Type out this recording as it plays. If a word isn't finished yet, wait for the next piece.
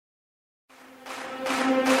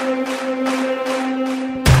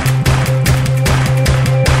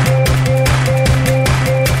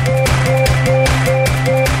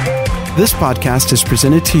This podcast is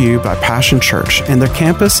presented to you by Passion Church and their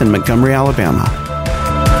campus in Montgomery, Alabama.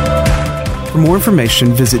 For more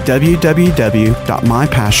information, visit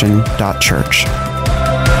www.mypassion.church.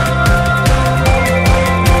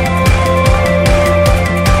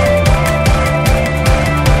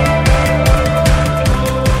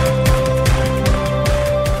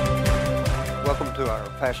 Welcome to our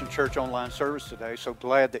Passion Church online service today. So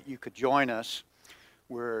glad that you could join us.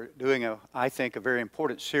 We're doing, I think, a very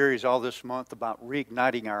important series all this month about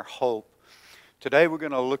reigniting our hope. Today we're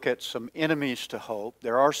going to look at some enemies to hope.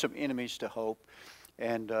 There are some enemies to hope,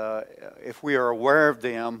 and if we are aware of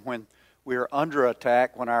them when we are under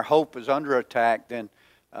attack, when our hope is under attack, then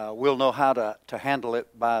we'll know how to handle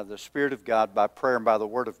it by the Spirit of God, by prayer, and by the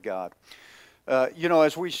Word of God.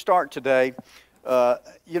 As we start today, all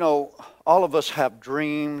of us have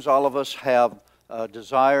dreams, all of us have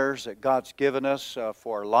desires that God's given us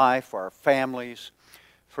for our life, for our families,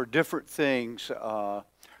 for different things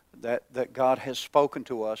that God has spoken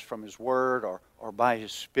to us from His Word or by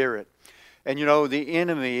His Spirit. And the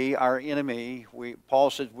enemy, our enemy, Paul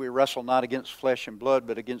says we wrestle not against flesh and blood,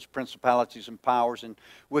 but against principalities and powers and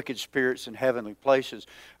wicked spirits in heavenly places.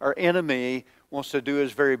 Our enemy wants to do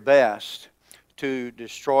his very best to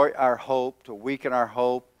destroy our hope, to weaken our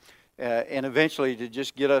hope, and eventually to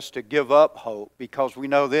just get us to give up hope, because we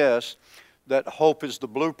know this, that hope is the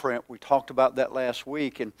blueprint. We talked about that last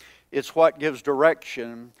week, and it's what gives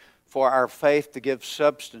direction for our faith to give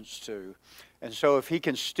substance to. And so if he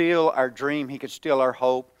can steal our dream, he can steal our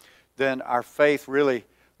hope, then our faith really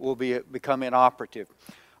will become inoperative.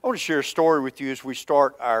 I want to share a story with you as we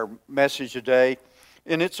start our message today,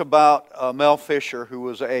 and it's about Mel Fisher, who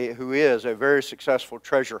is a very successful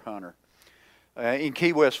treasure hunter. In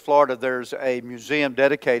Key West, Florida, there's a museum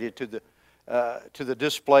dedicated to the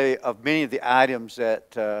display of many of the items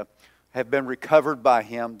that have been recovered by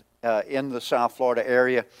him in the South Florida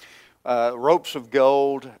area. Ropes of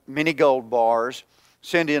gold, many gold bars.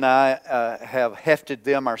 Cindy and I have hefted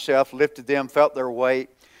them ourselves, lifted them, felt their weight.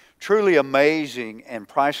 Truly amazing and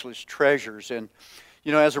priceless treasures. And,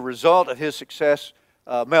 as a result of his success,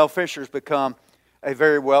 Mel Fisher's become a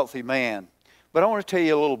very wealthy man. But I want to tell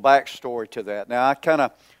you a little backstory to that. Now, I kind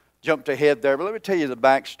of jumped ahead there, but let me tell you the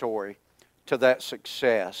backstory to that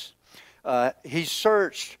success. He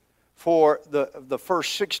searched for the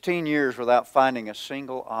first 16 years without finding a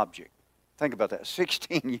single object. Think about that,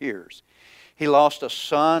 16 years. He lost a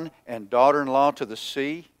son and daughter-in-law to the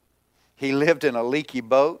sea. He lived in a leaky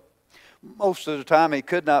boat. Most of the time he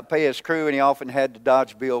could not pay his crew, and he often had to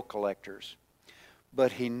dodge bill collectors.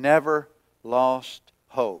 But he never lost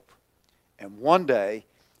hope. And one day,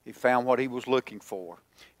 he found what he was looking for.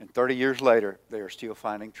 And 30 years later, they are still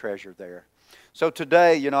finding treasure there. So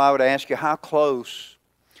today, I would ask you, how close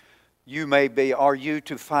are you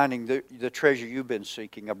to finding the treasure you've been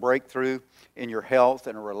seeking, a breakthrough in your health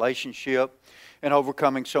and a relationship, and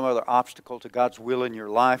overcoming some other obstacle to God's will in your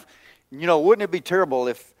life? Wouldn't it be terrible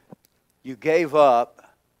if you gave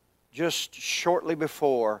up just shortly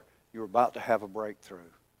before you were about to have a breakthrough?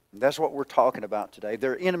 And that's what we're talking about today.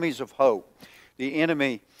 They're enemies of hope. The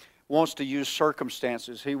enemy wants to use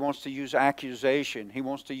circumstances. He wants to use accusation. He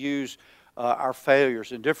wants to use our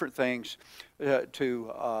failures and different things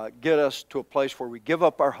to get us to a place where we give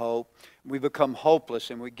up our hope, we become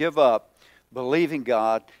hopeless, and we give up believing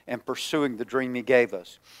God and pursuing the dream He gave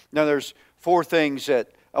us. Now, there's 4 things that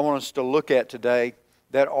I want us to look at today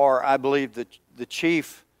that are, I believe, the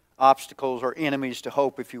chief obstacles or enemies to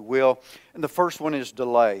hope, if you will. And the first one is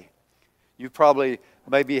delay. You probably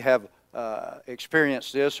maybe have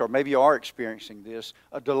experienced this, or maybe you are experiencing this,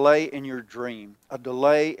 a delay in your dream, a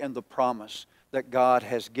delay in the promise that God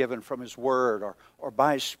has given from His Word or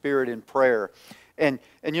by His Spirit in prayer. And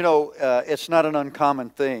it's not an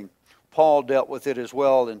uncommon thing. Paul dealt with it as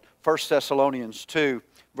well in 1 Thessalonians 2,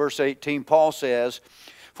 verse 18. Paul says,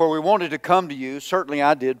 "For we wanted to come to you," certainly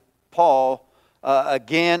I did, Paul,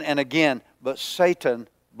 again and again, but Satan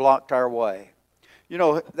blocked our way.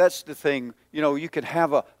 That's the thing. You can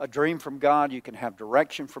have a dream from God, you can have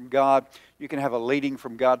direction from God, you can have a leading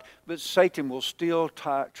from God, but Satan will still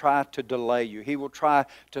try to delay you. He will try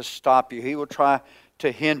to stop you. He will try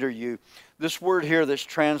to hinder you. This word here that's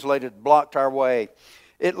translated blocked our way,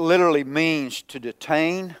 it literally means to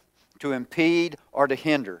detain, to impede, or to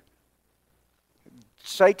hinder.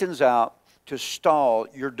 Satan's out to stall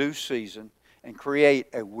your due season and create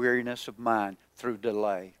a weariness of mind through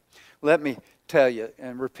delay. Let me tell you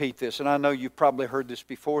and repeat this, and I know you've probably heard this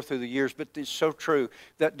before through the years, but it's so true,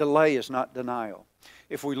 that delay is not denial.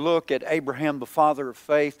 If we look at Abraham, the father of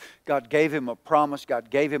faith, God gave him a promise,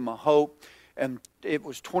 God gave him a hope, And it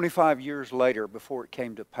was 25 years later before it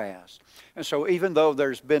came to pass. And so even though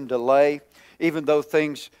there's been delay, even though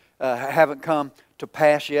things haven't come to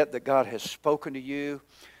pass yet that God has spoken to you,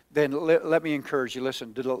 then let me encourage you,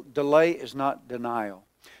 listen, delay is not denial.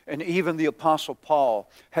 And even the Apostle Paul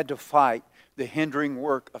had to fight the hindering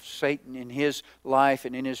work of Satan in his life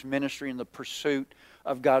and in his ministry in the pursuit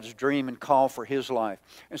of God's dream and call for his life.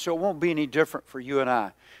 And so it won't be any different for you and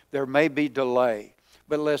I. There may be delay,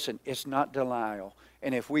 but listen, it's not denial.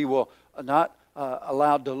 And if we will not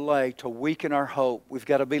allow delay to weaken our hope, we've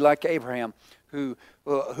got to be like Abraham, who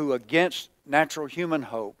against natural human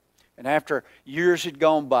hope, and after years had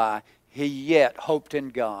gone by, he yet hoped in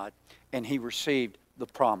God, and he received the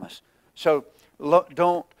promise. So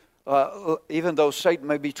don't, even though Satan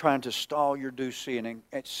may be trying to stall your due season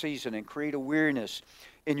and create a weariness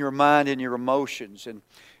in your mind and your emotions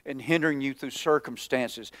and hindering you through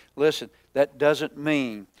circumstances, listen, that doesn't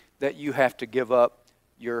mean that you have to give up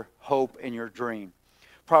your hope and your dream.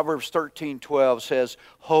 Proverbs 13:12 says,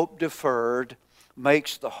 "Hope deferred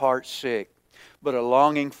makes the heart sick, but a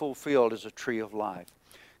longing fulfilled is a tree of life."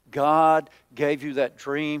 God gave you that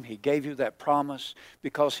dream. He gave you that promise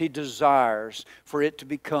because He desires for it to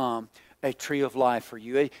become a tree of life for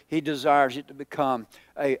you. He desires it to become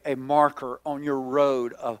a marker on your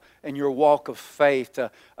road and your walk of faith,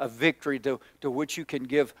 a victory to which you can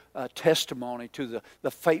give testimony to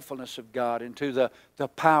the faithfulness of God and to the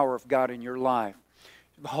power of God in your life.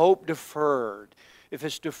 Hope deferred. If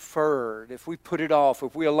it's deferred, if we put it off,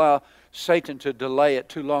 if we allow Satan to delay it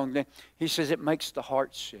too long, then he says it makes the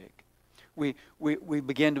heart sick. We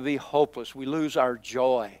begin to be hopeless. We lose our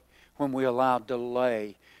joy when we allow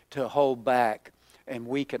delay to hold back and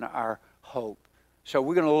weaken our hope. So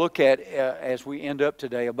we're going to look at, as we end up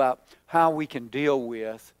today, about how we can deal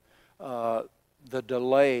with the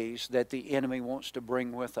delays that the enemy wants to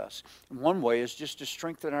bring with us. And one way is just to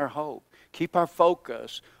strengthen our hope. Keep our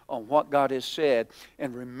focus on what God has said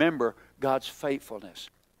and remember God's faithfulness.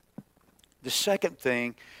 The second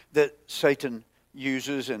thing that Satan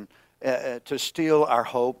uses to steal our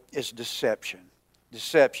hope is deception.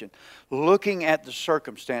 Deception. Looking at the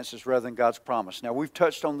circumstances rather than God's promise. Now, we've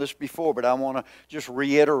touched on this before, but I want to just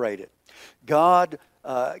reiterate it. God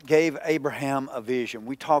gave Abraham a vision.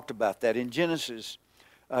 We talked about that in Genesis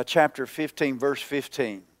chapter 15, verse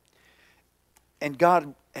 15. And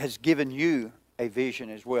God has given you a vision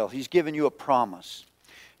as well. He's given you a promise.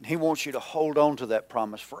 And He wants you to hold on to that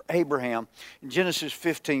promise. For Abraham, in Genesis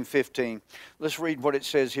 15:15, let's read what it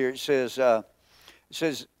says here. It says,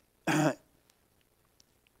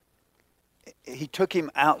 He took him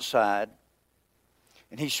outside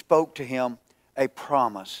and He spoke to him a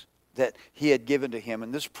promise that He had given to him.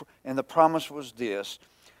 And the promise was this.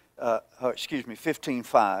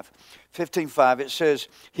 15:5. 15:5, it says,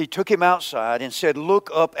 He took him outside and said,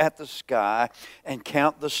 "Look up at the sky and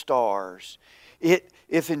count the stars.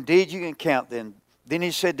 If indeed you can count them." Then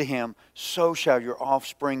He said to him, "So shall your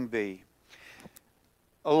offspring be."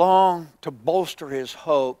 Along to bolster his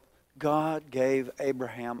hope, God gave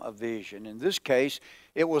Abraham a vision. In this case,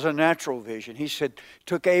 it was a natural vision. He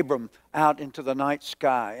took Abram out into the night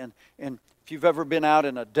sky. And if you've ever been out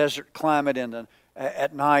in a desert climate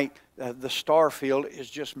at night, the star field is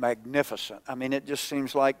just magnificent. I mean, it just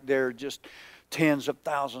seems like there are just tens of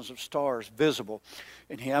thousands of stars visible.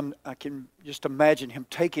 And I can just imagine Him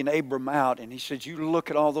taking Abram out, and He said, "You look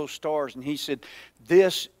at all those stars." And He said,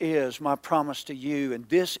 "This is my promise to you, and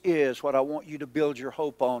this is what I want you to build your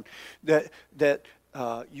hope on, that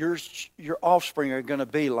your offspring are going to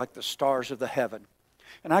be like the stars of the heaven."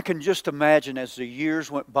 And I can just imagine as the years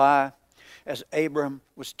went by, as Abram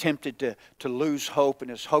was tempted to lose hope and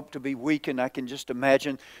his hope to be weakened, I can just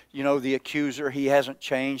imagine, the accuser, he hasn't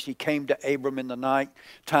changed. He came to Abram in the night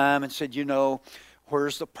time and said,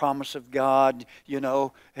 "Where's the promise of God?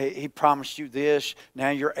 He promised you this. Now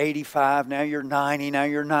you're 85, now you're 90, now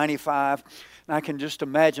you're 95. And I can just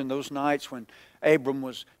imagine those nights when Abram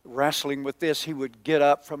was wrestling with this. He would get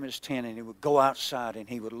up from his tent and he would go outside and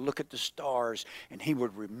he would look at the stars and he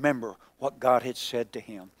would remember what God had said to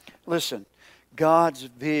him. Listen, God's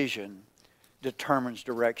vision determines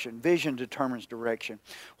direction. Vision determines direction.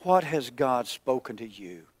 What has God spoken to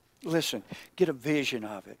you? Listen, get a vision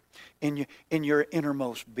of it in your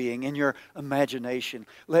innermost being, in your imagination.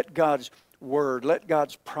 Let God's Word, let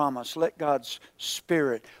God's promise, let God's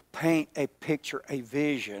Spirit paint a picture, a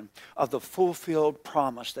vision of the fulfilled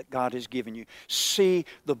promise that God has given you. See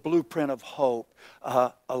the blueprint of hope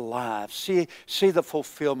alive. See the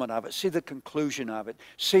fulfillment of it. See the conclusion of it.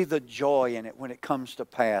 See the joy in it when it comes to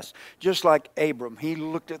pass. Just like Abram, he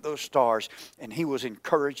looked at those stars and he was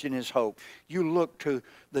encouraged in his hope. You look to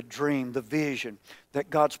the dream, the vision that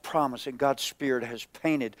God's promise and God's Spirit has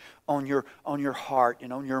painted on your heart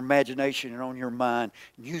and on your imagination and on your mind.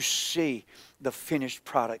 You see the finished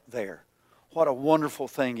product there. What a wonderful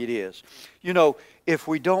thing it is. You know, if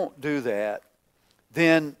we don't do that,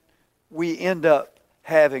 then we end up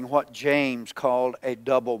having what James called a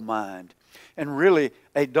double mind. And really,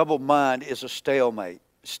 a double mind is a stalemate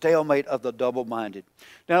of the double-minded.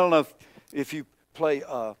 Now, I don't know if you play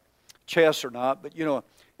chess or not, but, you know,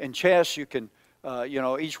 in chess you can,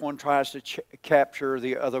 each one tries to capture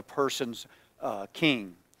the other person's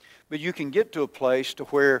king. But you can get to a place to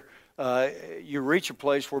where you reach a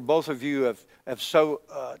place where both of you have so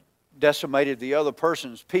decimated the other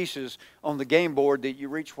person's pieces on the game board that you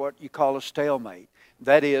reach what you call a stalemate.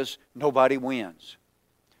 That is, nobody wins.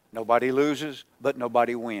 Nobody loses, but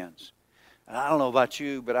nobody wins. And I don't know about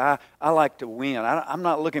you, but I like to win. I'm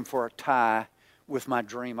not looking for a tie with my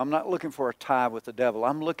dream. I'm not looking for a tie with the devil.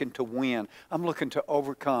 I'm looking to win. I'm looking to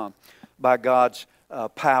overcome by God's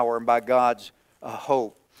power and by God's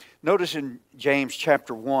hope. Notice in James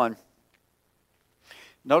chapter 1,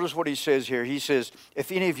 notice what he says here. He says,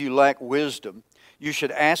 if any of you lack wisdom, you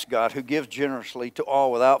should ask God, who gives generously to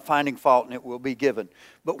all without finding fault, and it will be given.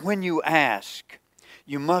 But when you ask,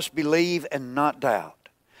 you must believe and not doubt,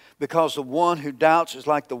 because the one who doubts is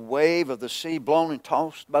like the wave of the sea blown and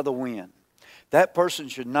tossed by the wind. That person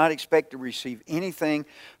should not expect to receive anything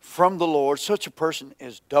from the Lord. Such a person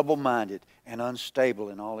is double-minded and unstable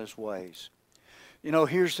in all his ways. You know,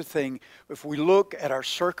 here's the thing. If we look at our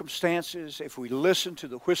circumstances, if we listen to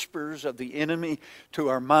the whispers of the enemy to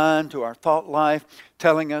our mind, to our thought life,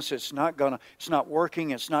 telling us it's not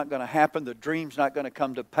working, it's not going to happen, the dream's not going to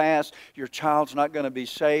come to pass, your child's not going to be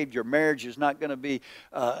saved, your marriage is not going to be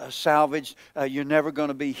salvaged, you're never going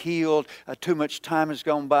to be healed, too much time has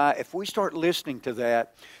gone by. If we start listening to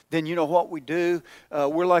that, then you know what we do?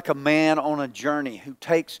 We're like a man on a journey who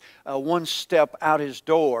takes one step out his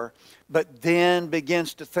door, but then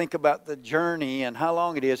begins to think about the journey and how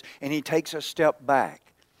long it is, and he takes a step back.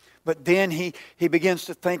 But then he begins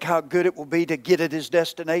to think how good it will be to get at his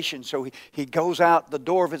destination. So he goes out the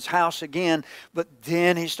door of his house again, but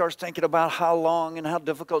then he starts thinking about how long and how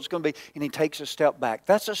difficult it's going to be, and he takes a step back.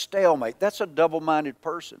 That's a stalemate. That's a double-minded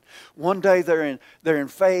person. One day they're in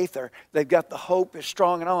faith, or they've got the hope is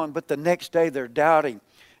strong and on, but the next day they're doubting,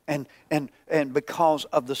 and because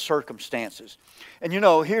of the circumstances. And you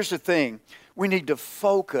know, here's the thing. We need to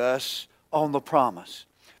focus on the promise,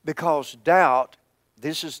 because doubt,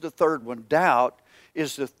 this is the third one. Doubt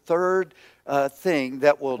is the third thing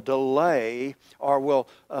that will delay or will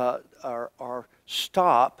or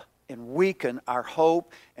stop and weaken our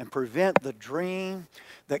hope and prevent the dream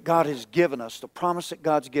that God has given us, the promise that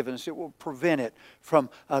God's given us. It will prevent it from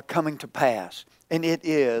coming to pass. And it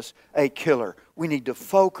is a killer. We need to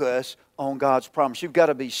focus on God's promise. You've got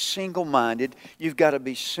to be single-minded. You've got to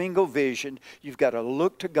be single-visioned. You've got to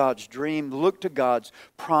look to God's dream, look to God's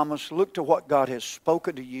promise, look to what God has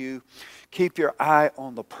spoken to you. Keep your eye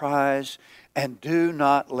on the prize, and do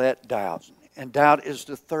not let doubt. And doubt is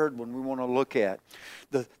the third one we want to look at.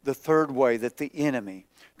 The third way that the enemy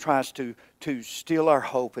tries to steal our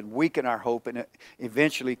hope and weaken our hope and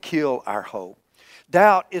eventually kill our hope.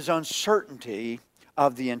 Doubt is uncertainty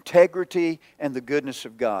of the integrity and the goodness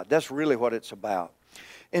of God. That's really what it's about.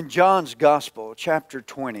 In John's Gospel, chapter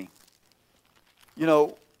 20, you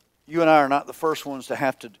know, you and I are not the first ones to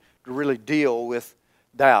have to really deal with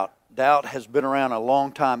doubt. Doubt has been around a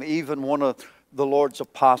long time. Even one of the Lord's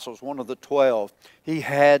apostles, one of the 12, he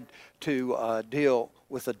had to deal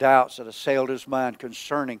with the doubts that assailed his mind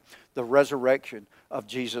concerning the resurrection of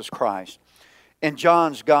Jesus Christ. In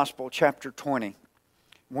John's Gospel, chapter 20,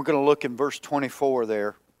 we're going to look in verse 24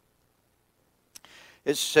 there.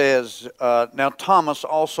 It says, Now Thomas,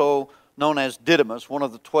 also known as Didymus, one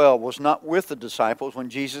of the 12, was not with the disciples when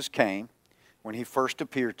Jesus came, when he first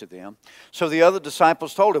appeared to them. So the other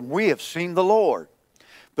disciples told him, We have seen the Lord.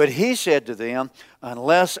 But he said to them,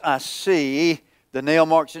 Unless I see the nail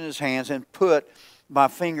marks in his hands and put my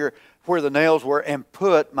finger where the nails were and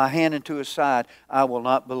put my hand into his side, I will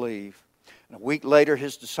not believe. And a week later,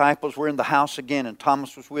 his disciples were in the house again, and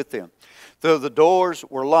Thomas was with them. Though the doors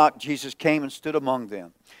were locked, Jesus came and stood among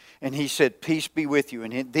them. And he said, Peace be with you.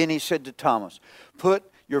 And then he said to Thomas, Put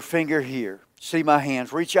your finger here. See my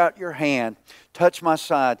hands. Reach out your hand. Touch my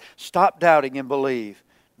side. Stop doubting and believe.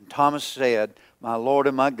 And Thomas said, "My Lord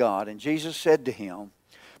and my God." And Jesus said to him,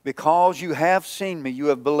 "Because you have seen me, you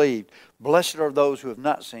have believed. Blessed are those who have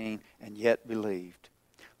not seen and yet believed."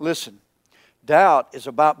 Listen, doubt is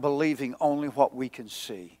about believing only what we can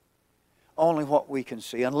see. Only what we can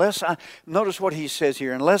see. Notice what he says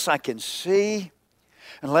here, unless I can see,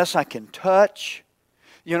 unless I can touch.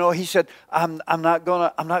 You know, he said, I'm not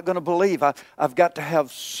gonna believe. I've got to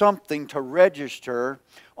have something to register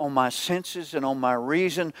on my senses and on my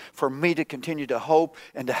reason for me to continue to hope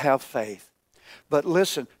and to have faith. But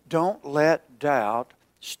listen, don't let doubt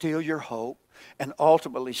steal your hope and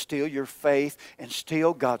ultimately steal your faith and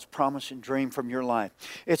steal God's promise and dream from your life.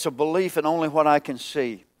 It's a belief in only what I can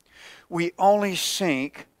see. We only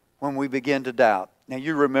sink when we begin to doubt. Now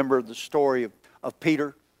you remember the story of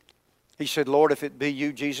Peter. He said, "Lord, if it be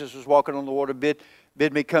you," Jesus was walking on the water,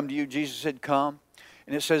 bid me come to you. Jesus said, "Come."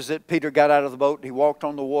 And it says that Peter got out of the boat and he walked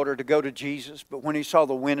on the water to go to Jesus. But when he saw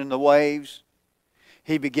the wind and the waves,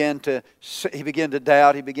 he began to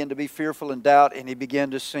doubt. He began to be fearful and doubt, and he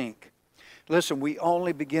began to sink. Listen, we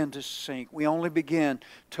only begin to sink. We only begin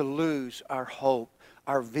to lose our hope,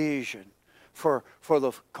 our vision for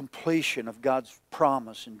the completion of God's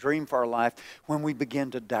promise and dream for our life when we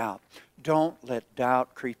begin to doubt. Don't let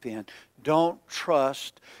doubt creep in. Don't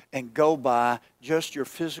trust and go by just your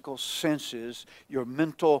physical senses, your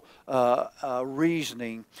mental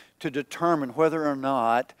reasoning to determine whether or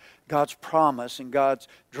not God's promise and God's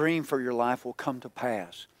dream for your life will come to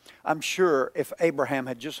pass. I'm sure if Abraham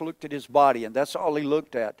had just looked at his body and that's all he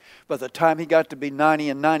looked at, by the time he got to be 90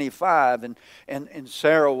 and 95 and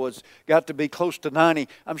Sarah got to be close to 90,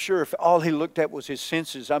 I'm sure if all he looked at was his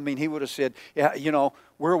senses, I mean, he would have said, "Yeah, you know,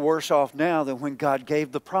 we're worse off now than when God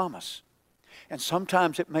gave the promise." And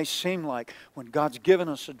sometimes it may seem like when God's given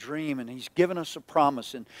us a dream and He's given us a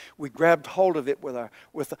promise and we grabbed hold of it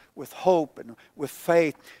with hope and with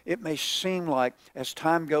faith, it may seem like as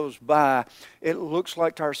time goes by, it looks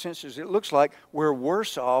like to our senses, it looks like we're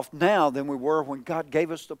worse off now than we were when God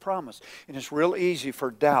gave us the promise. And it's real easy for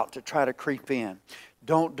doubt to try to creep in.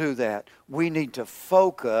 Don't do that. We need to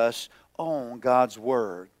focus on God's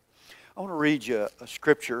Word. I want to read you a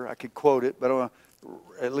scripture. I could quote it, but I want to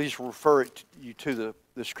at least refer you to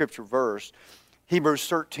the scripture verse. Hebrews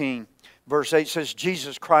 13, verse 8 says,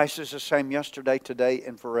 "Jesus Christ is the same yesterday, today,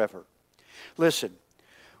 and forever." Listen,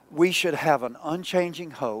 we should have an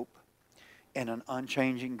unchanging hope and an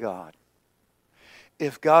unchanging God.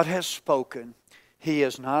 If God has spoken, He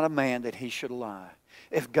is not a man that He should lie.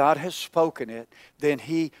 If God has spoken it, then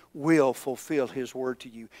He will fulfill His word to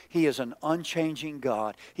you. He is an unchanging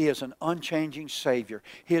God. He is an unchanging Savior.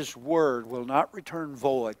 His word will not return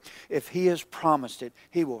void. If He has promised it,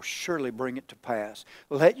 He will surely bring it to pass.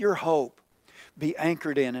 Let your hope be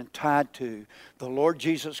anchored in and tied to the Lord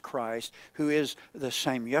Jesus Christ, who is the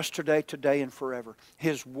same yesterday, today, and forever.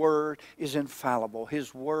 His word is infallible.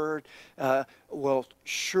 His word will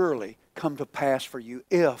surely come to pass for you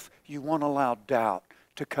if you won't allow doubt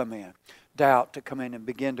to come in. Doubt to come in and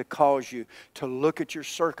begin to cause you to look at your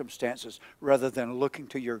circumstances rather than looking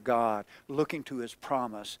to your God, looking to His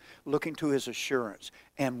promise, looking to His assurance,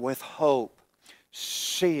 and with hope,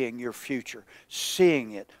 seeing your future,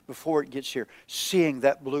 seeing it before it gets here, seeing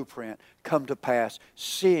that blueprint come to pass,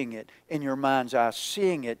 seeing it in your mind's eye,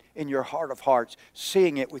 seeing it in your heart of hearts,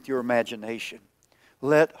 seeing it with your imagination.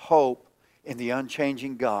 Let hope in the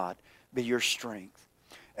unchanging God be your strength.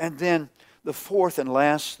 And then the fourth and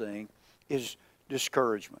last thing is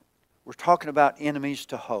discouragement. We're talking about enemies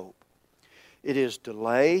to hope. It is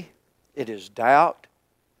delay, it is doubt,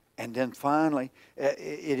 and then finally,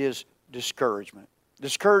 it is discouragement.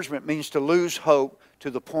 Discouragement means to lose hope to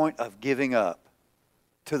the point of giving up.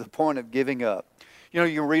 To the point of giving up. You know,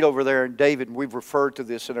 you can read over there in David, and we've referred to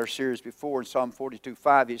this in our series before, in Psalm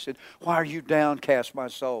 42:5, he said, "Why are you downcast, my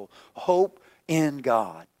soul? Hope in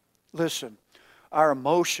God." Listen, our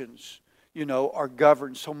emotions, you know, are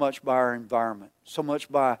governed so much by our environment, so much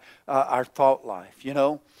by our thought life, you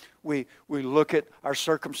know. We look at our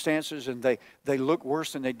circumstances and they look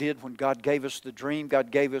worse than they did when God gave us the dream,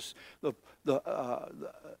 God gave us the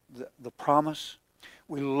promise.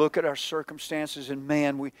 We look at our circumstances and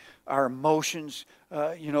man, our emotions,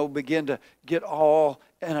 begin to get all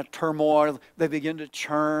in a turmoil. They begin to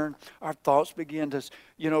churn. Our thoughts begin to,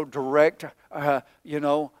 direct,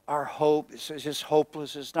 our hope. It's just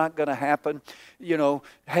hopeless. It's not going to happen.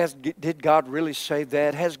 Did God really say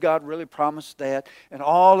that? Has God really promised that? And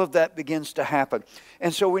all of that begins to happen.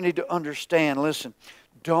 And so we need to understand, listen,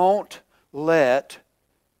 don't let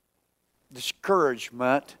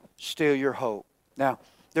discouragement steal your hope. Now,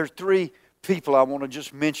 there are three people I want to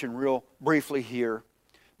just mention real briefly here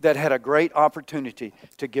that had a great opportunity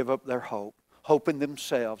to give up their hope. Hope in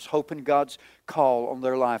themselves, hope in God's call on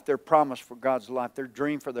their life, their promise for God's life, their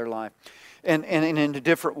dream for their life, and in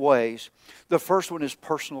different ways. The first one is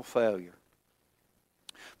personal failure.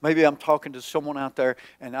 Maybe I'm talking to someone out there,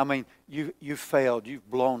 and I mean, you failed, you've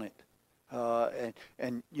blown it,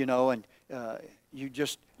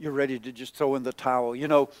 you're ready to just throw in the towel. You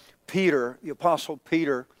know, Peter, the Apostle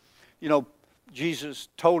Peter, you know, Jesus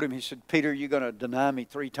told him, he said, Peter, you're going to deny me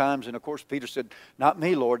 3 times. And of course, Peter said, not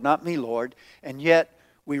me, Lord, not me, Lord. And yet,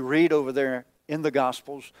 we read over there in the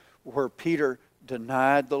Gospels where Peter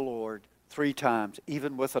denied the Lord 3 times,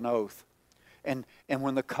 even with an oath. And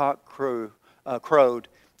when the cock crowed,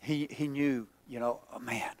 he knew, you know, oh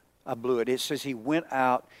man, I blew it. It says he went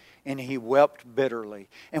out and he wept bitterly.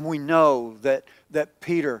 And we know that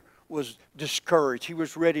Peter was discouraged. He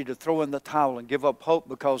was ready to throw in the towel and give up hope,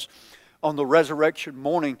 because on the resurrection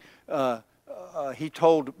morning, he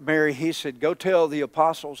told Mary, he said, go tell the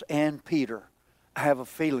apostles and Peter. I have a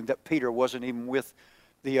feeling that Peter wasn't even with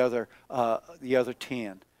the other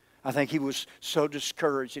 10. I think he was so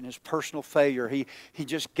discouraged in his personal failure. He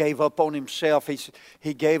just gave up on himself.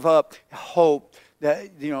 He gave up hope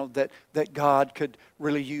that, you know, that God could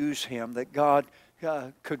really use him, that God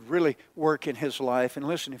could really work in his life. And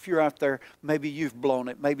listen, if you're out there, maybe you've blown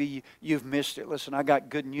it, maybe you've missed it. Listen, I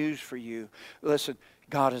got good news for you. Listen,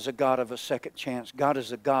 God is a God of a second chance. God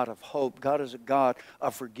is a God of hope. God is a God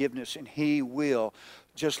of forgiveness. And He will,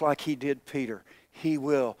 just like He did Peter, He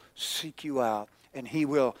will seek you out. And He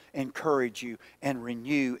will encourage you and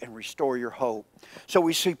renew and restore your hope. So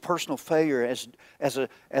we see personal failure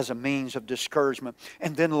as a means of discouragement.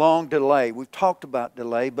 And then long delay. We've talked about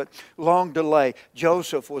delay, but long delay.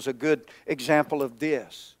 Joseph was a good example of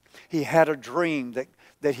this. He had a dream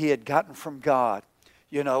that he had gotten from God,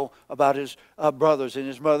 you know, about his brothers and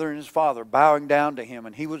his mother and his father bowing down to him,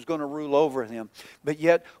 and he was going to rule over them. But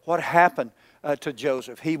yet, what happened to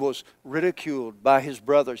Joseph? He was ridiculed by his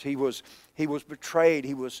brothers. He was betrayed.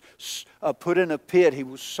 He was put in a pit. He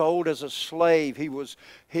was sold as a slave. He was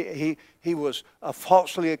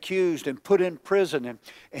falsely accused and put in prison.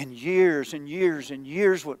 And years and years and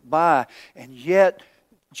years went by. And yet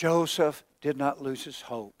Joseph did not lose his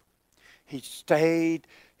hope. He stayed.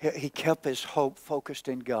 He kept his hope focused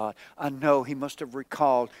in God. I know he must have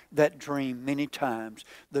recalled that dream many times.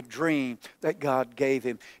 The dream that God gave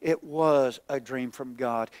him. It was a dream from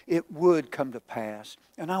God. It would come to pass.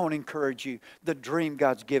 And I want to encourage you, the dream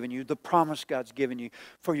God's given you, the promise God's given you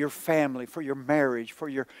for your family, for your marriage, for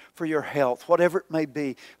your health, whatever it may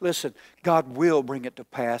be. Listen, God will bring it to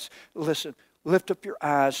pass. Listen, lift up your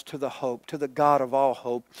eyes to the hope, to the God of all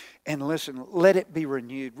hope. And listen, let it be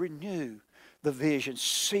renewed. Renew the vision.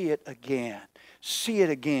 See it again. See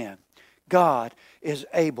it again. God is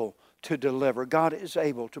able to deliver. God is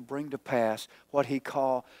able to bring to pass what He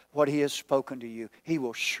has spoken to you. He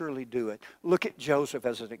will surely do it. Look at Joseph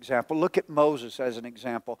as an example. Look at Moses as an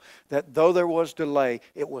example. That though there was delay,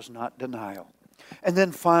 it was not denial. And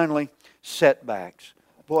then finally, setbacks.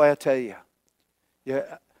 Boy, I tell you,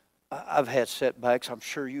 yeah, I've had setbacks. I'm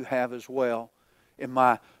sure you have as well. In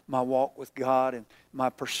my walk with God and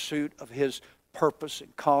my pursuit of His purpose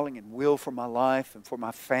and calling and will for my life and for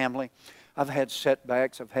my family. I've had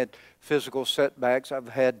setbacks. I've had physical setbacks. I've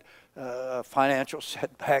had financial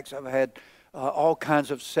setbacks. I've had all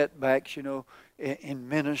kinds of setbacks, you know, in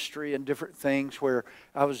ministry and different things where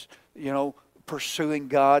I was, you know, pursuing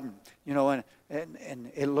God, and, you know, and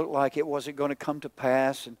it looked like it wasn't going to come to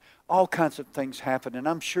pass, and all kinds of things happened. And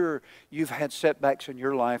I'm sure you've had setbacks in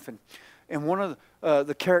your life. And one of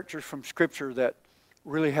the characters from Scripture that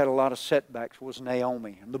really had a lot of setbacks was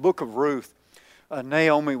Naomi. In the book of Ruth,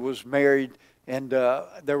 Naomi was married, and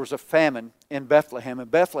there was a famine in Bethlehem. And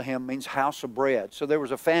Bethlehem means house of bread. So there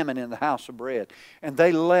was a famine in the house of bread. And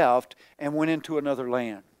they left and went into another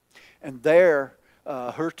land. And there,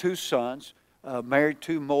 her 2 sons married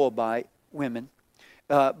 2 Moabite women.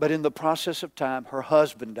 But in the process of time, her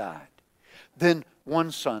husband died. Then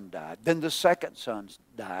one son died. Then the second son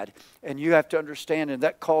died. And you have to understand, in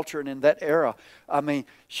that culture and in that era, I mean,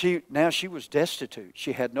 she was destitute.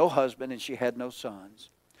 She had no husband and she had no sons.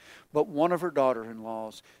 But one of her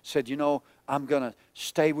daughter-in-laws said, you know, I'm going to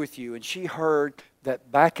stay with you. And she heard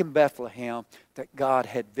that back in Bethlehem that God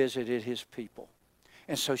had visited His people.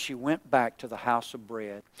 And so she went back to the house of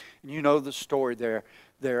bread. And you know the story there.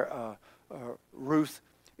 Ruth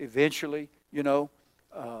eventually, you know,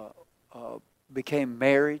 became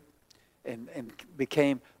married and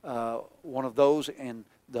became one of those in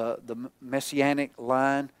the Messianic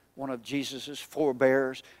line, one of Jesus'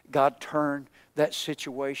 forebears. God turned that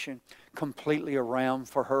situation completely around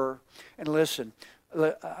for her. And listen,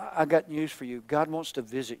 I got news for you. God wants to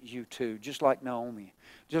visit you too, just like Naomi.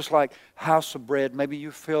 Just like House of Bread, maybe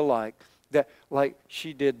you feel like that, like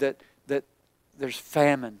she did, that there's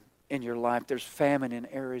famine in your life. There's famine in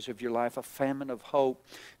areas of your life, a famine of hope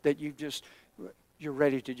that you're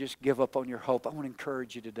ready to just give up on your hope. I want to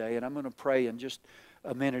encourage you today, and I'm going to pray in just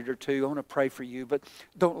a minute or two. I want to pray for you, but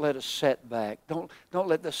don't let a setback. Don't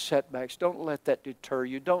let the setbacks. Don't let that deter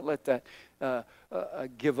you. Don't let that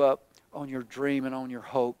give up on your dream and on your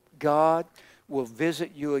hope. God will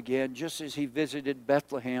visit you again, just as He visited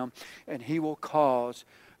Bethlehem, and He will cause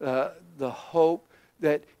the hope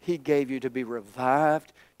that He gave you to be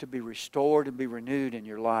revived, to be restored, and be renewed in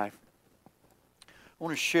your life. I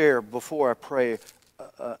want to share, before I pray,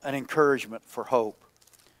 an encouragement for hope.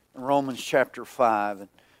 In Romans chapter 5, and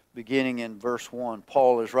beginning in verse 1,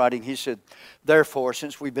 Paul is writing, he said, "Therefore,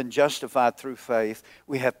 since we've been justified through faith,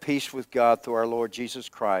 we have peace with God through our Lord Jesus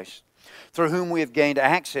Christ, through whom we have gained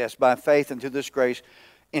access by faith into this grace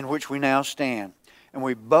in which we now stand. And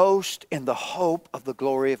we boast in the hope of the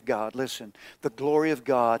glory of God." Listen, the glory of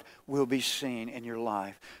God will be seen in your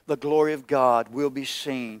life. The glory of God will be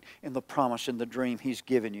seen in the promise and the dream He's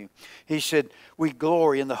given you. He said, we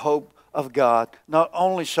glory in the hope of God. Not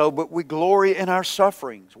only so, but we glory in our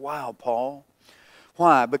sufferings. Wow, Paul.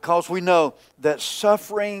 Why? Because we know that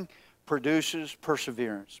suffering produces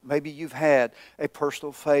perseverance. Maybe you've had a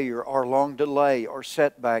personal failure or long delay or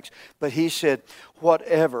setbacks, but he said,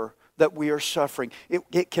 whatever that we are suffering,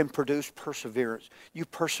 it can produce perseverance. You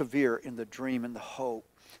persevere in the dream and the hope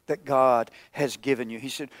that God has given you. He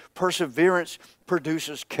said, perseverance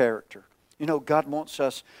produces character. You know, God wants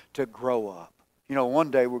us to grow up. You know, one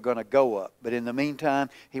day we're going to go up, but in the meantime,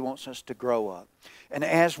 He wants us to grow up. And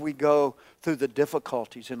as we go through the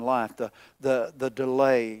difficulties in life, the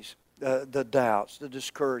delays, the doubts, the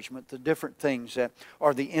discouragement, the different things that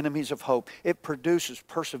are the enemies of hope, it produces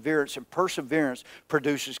perseverance, and perseverance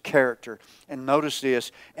produces character. And notice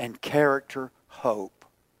this, and character, hope.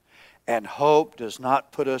 And hope does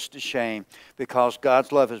not put us to shame, because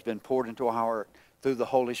God's love has been poured into our heart through the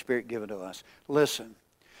Holy Spirit given to us. Listen,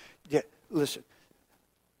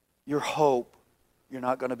 your hope, you're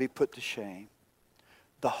not going to be put to shame.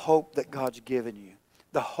 The hope that God's given you,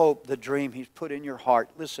 the hope, the dream He's put in your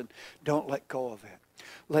heart. Listen, don't let go of it.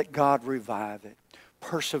 Let God revive it.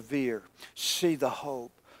 Persevere. See the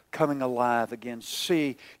hope coming alive again.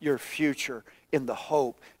 See your future in the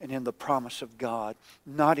hope and in the promise of God.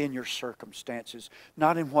 Not in your circumstances.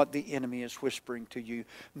 Not in what the enemy is whispering to you.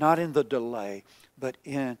 Not in the delay. But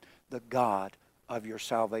in the God of your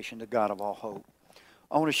salvation. The God of all hope.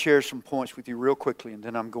 I want to share some points with you real quickly, and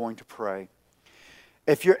then I'm going to pray.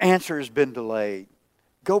 If your answer has been delayed,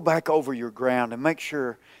 go back over your ground and make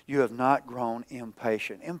sure you have not grown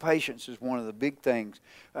impatient. Impatience is one of the big things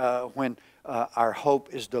when our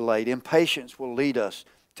hope is delayed. Impatience will lead us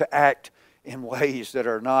to act in ways that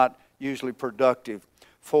are not usually productive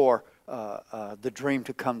for the dream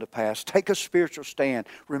to come to pass. Take a spiritual stand.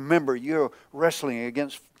 Remember, you're wrestling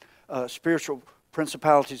against spiritual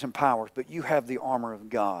principalities and powers, but you have the armor of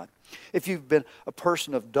God. If you've been a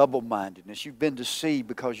person of double-mindedness, you've been deceived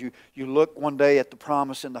because you look one day at the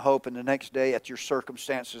promise and the hope and the next day at your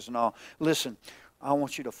circumstances and all. Listen, I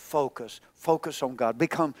want you to focus on God.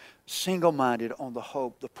 Become single-minded on the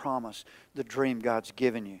hope, the promise, the dream God's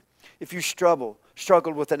given you. If you struggled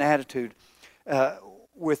with an attitude,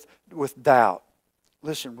 with doubt,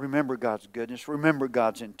 listen, remember God's goodness. Remember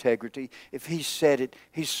God's integrity. If He said it,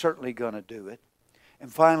 He's certainly going to do it.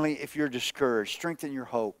 And finally, if you're discouraged, strengthen your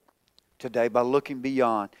hope today by looking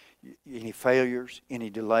beyond any failures, any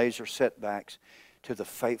delays or setbacks to the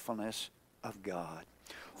faithfulness of God.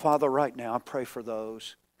 Father, right now I pray for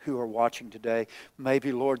those who are watching today.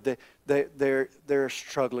 Maybe, Lord, they're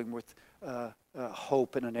struggling with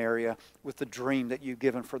hope in an area, with the dream that you've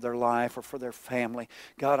given for their life or for their family.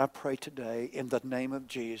 God, I pray today in the name of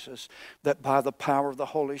Jesus that by the power of the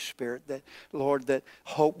Holy Spirit, that, Lord, that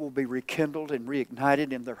hope will be rekindled and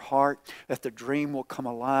reignited in their heart, that the dream will come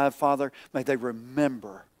alive. Father, may they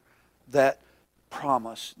remember that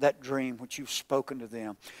promise, that dream which you've spoken to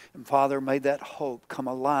them. And Father, may that hope come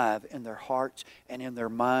alive in their hearts and in their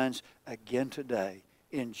minds again today.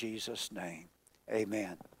 In Jesus' name,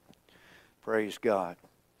 amen. Praise God.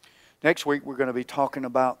 Next week we're going to be talking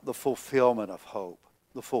about the fulfillment of hope.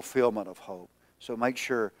 The fulfillment of hope. So make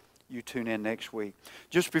sure you tune in next week.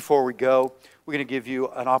 Just before we go, we're going to give you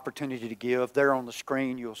an opportunity to give. There on the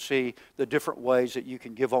screen you'll see the different ways that you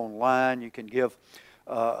can give online. You can give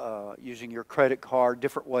using your credit card,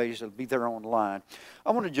 different ways that'll be there online. I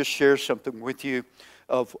want to just share something with you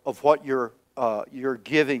of what your your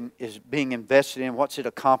giving is being invested in, what's it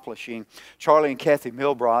accomplishing. Charlie and Kathy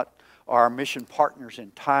Milbrot are our mission partners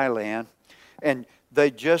in Thailand, and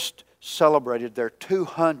they just celebrated their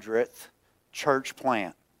 200th church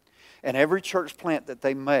plant. And every church plant that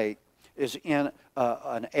they make is in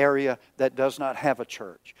an area that does not have a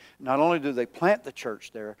church. Not only do they plant the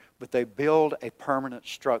church there, but they build a permanent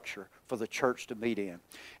structure for the church to meet in.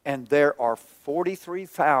 And there are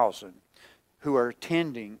 43,000 who are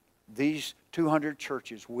attending these 200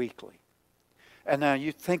 churches weekly. And now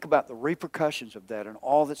you think about the repercussions of that and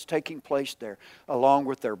all that's taking place there, along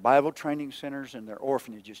with their Bible training centers and their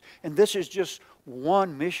orphanages. And this is just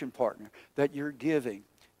one mission partner that you're giving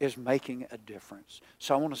is making a difference.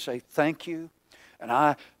 So I want to say thank you, and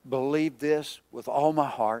I believe this with all my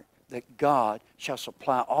heart, that God shall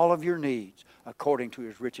supply all of your needs according to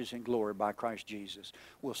His riches and glory by Christ Jesus.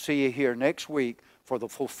 We'll see you here next week for the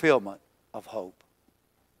fulfillment of hope.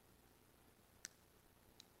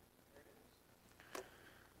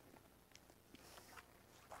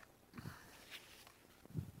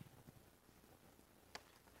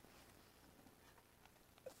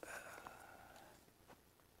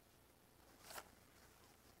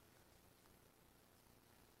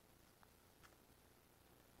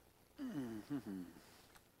 A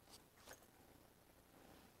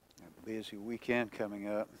busy weekend coming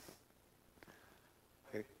up.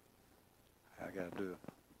 Hey, I'm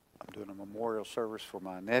doing a memorial service for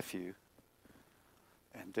my nephew,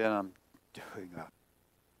 and then I'm doing a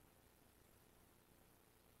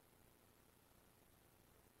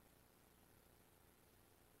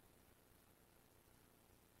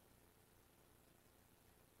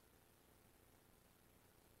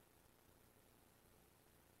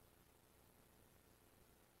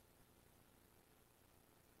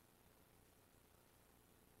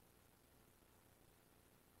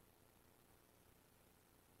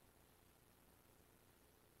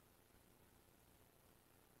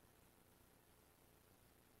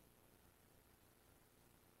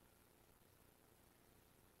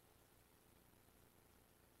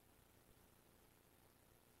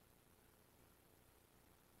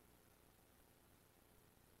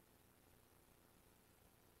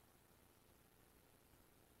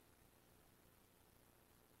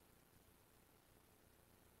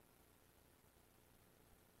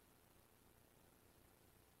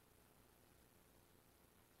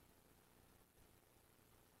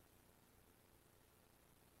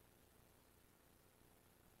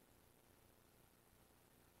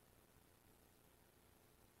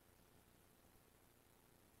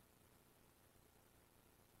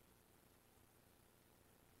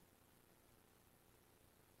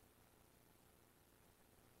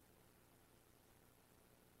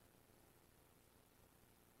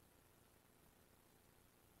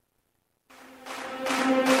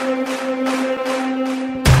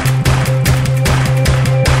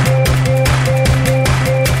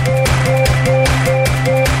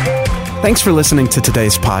Thanks for listening to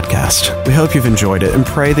today's podcast. We hope you've enjoyed it and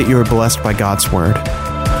pray that you are blessed by God's Word.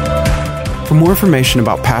 For more information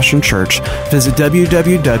about Passion Church, visit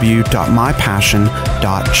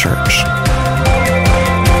www.mypassion.church.